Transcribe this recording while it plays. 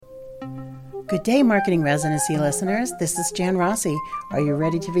Good day, Marketing Residency listeners. This is Jan Rossi. Are you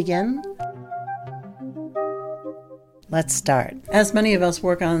ready to begin? Let's start. As many of us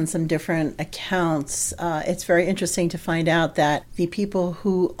work on some different accounts, it's very interesting to find out that the people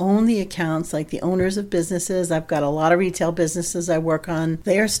who own the accounts, like the owners of businesses, I've got a lot of retail businesses I work on,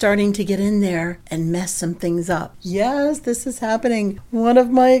 they are starting to get in there and mess some things up. Yes, this is happening. One of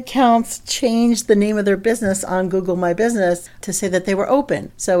my accounts changed the name of their business on Google My Business to say that they were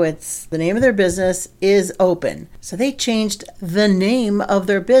open. So it's the name of their business is open. So they changed the name of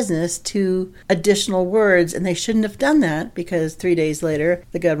their business to additional words, and they shouldn't have done that because 3 days later,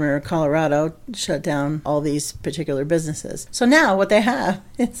 the governor of Colorado shut down all these particular businesses. So now what they have,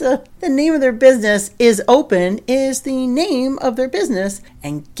 the name of their business is open, is the name of their business.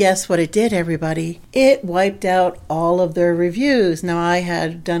 And guess what it did, everybody? It wiped out all of their reviews. Now, I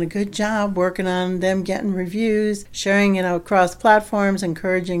had done a good job working on them getting reviews, sharing it out across platforms,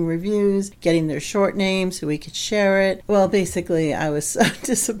 encouraging reviews, getting their short names so we could share it. Well, basically, I was so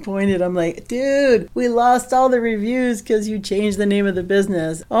disappointed. I'm like, dude, we lost all the reviews because you changed the name of the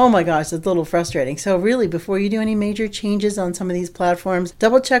business. Oh my gosh, it's a little frustrating. So really, before you do any major changes on some of these platforms,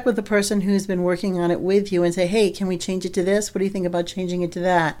 double check with the person who's been working on it with you and say, hey, can we change it to this? What do you think about changing it to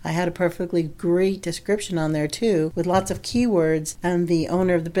that? I had a perfectly great description on there too, with lots of keywords, and the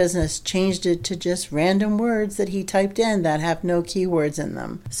owner of the business changed it to just random words that he typed in that have no keywords in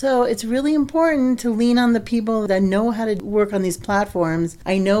them. So it's really important to lean on the people that know how to work on these platforms.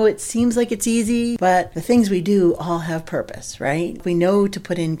 I know it seems like it's easy, but the things we do all have purpose, right? We know to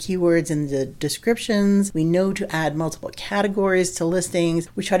put in keywords in the descriptions. We know to add multiple categories to listings.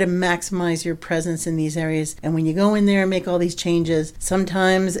 We try to maximize your presence in these areas. And when you go in there and make all these changes,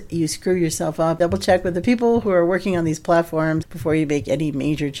 sometimes you screw yourself up. Double check with the people who are working on these platforms before you make any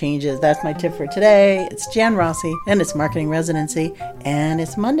major changes. That's my tip for today. It's Jan Rossi, and it's Marketing Residency, and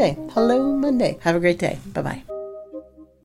it's Monday. Hello, Monday. Have a great day. Bye-bye.